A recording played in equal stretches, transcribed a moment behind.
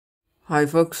Hi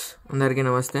folks, అందరికీ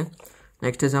నమస్తే.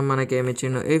 Next some మనకి ఏమి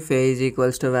ఇచ్చిండు, if A is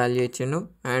equals to value ఇచ్చిండు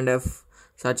and F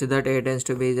such that A tends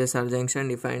to be is a సర్జంక్షన్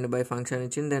defined by function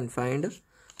ఇచ్చింది, then find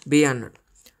B అన్నాడు.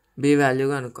 B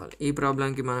వాల్యూగా అనుకోవాలి. ఈ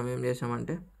ప్రాబ్లంకి మనం ఏం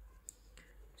చేసామంటే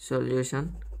సొల్యూషన్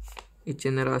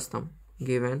ఇచ్చింది రాస్తాం.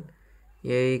 గివెన్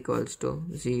ఏ ఈక్వల్స్ టు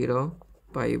 0,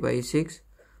 π/6,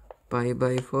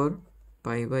 π/4,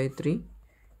 π/3,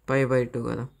 π/2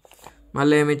 కదా.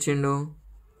 మళ్ళీ ఏమి ఇచ్చిండు,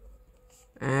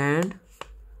 and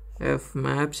F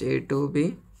maps A to be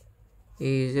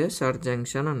is a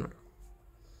సర్జంక్షన్ అన్నాడు.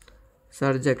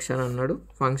 సర్జెక్షన్ అన్నాడు.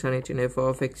 ఫంక్షన్ ఇచ్చిండు F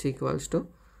of X equals to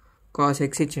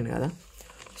cosx ఇచ్చిండు కదా.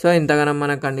 సో ఇంతగానం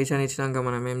మన కండిషన్ ఇచ్చినాక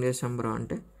మనం ఏం చేస్తాం బ్రో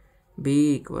అంటే బి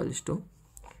ఈక్వల్స్ టు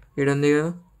ఇక్కడ ఉంది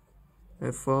కదా,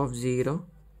 F of 0,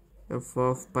 F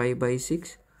of π/6,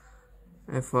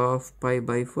 F of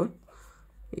π/4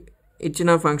 ఇచ్చిన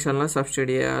ఫంక్షన్లో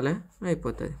సబ్స్టిట్యూట్ చేయాలి,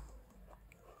 అయిపోతుంది.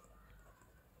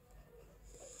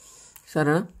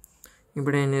 సరేనా?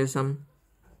 ఇప్పుడు ఏం చేస్తాం,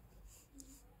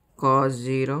 cos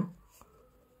 0,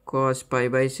 cos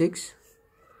π/6,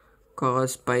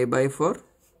 cos π/4,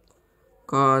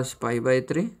 cos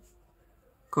π/3,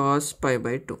 cos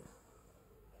π/2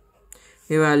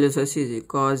 ఈ వాల్యూస్ వచ్చేసి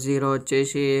cos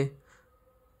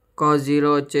 0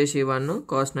 వచ్చేసి 1,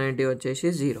 cos 90 వచ్చేసి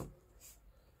 0.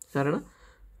 సరేనా?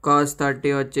 cos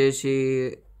 30 వచ్చేసి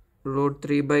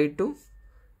 √3/2,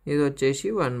 ఇది వచ్చేసి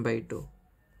 1/2,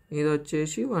 ఇది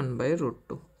వచ్చేసి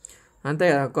 1/√2. అంతే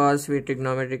కదా. కాస్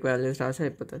ట్రిగ్నోమెట్రిక్ వాల్యూస్ రాసి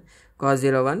అయిపోతుంది. cos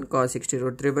 0 1, cos 60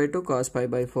 √3/2, cos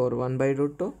π/4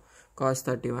 1/√2, cos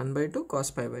 30 1/2, cos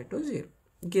π/2 0.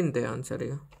 గింతే ఆన్సర్.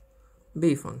 ఇక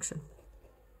బి ఫంక్షన్.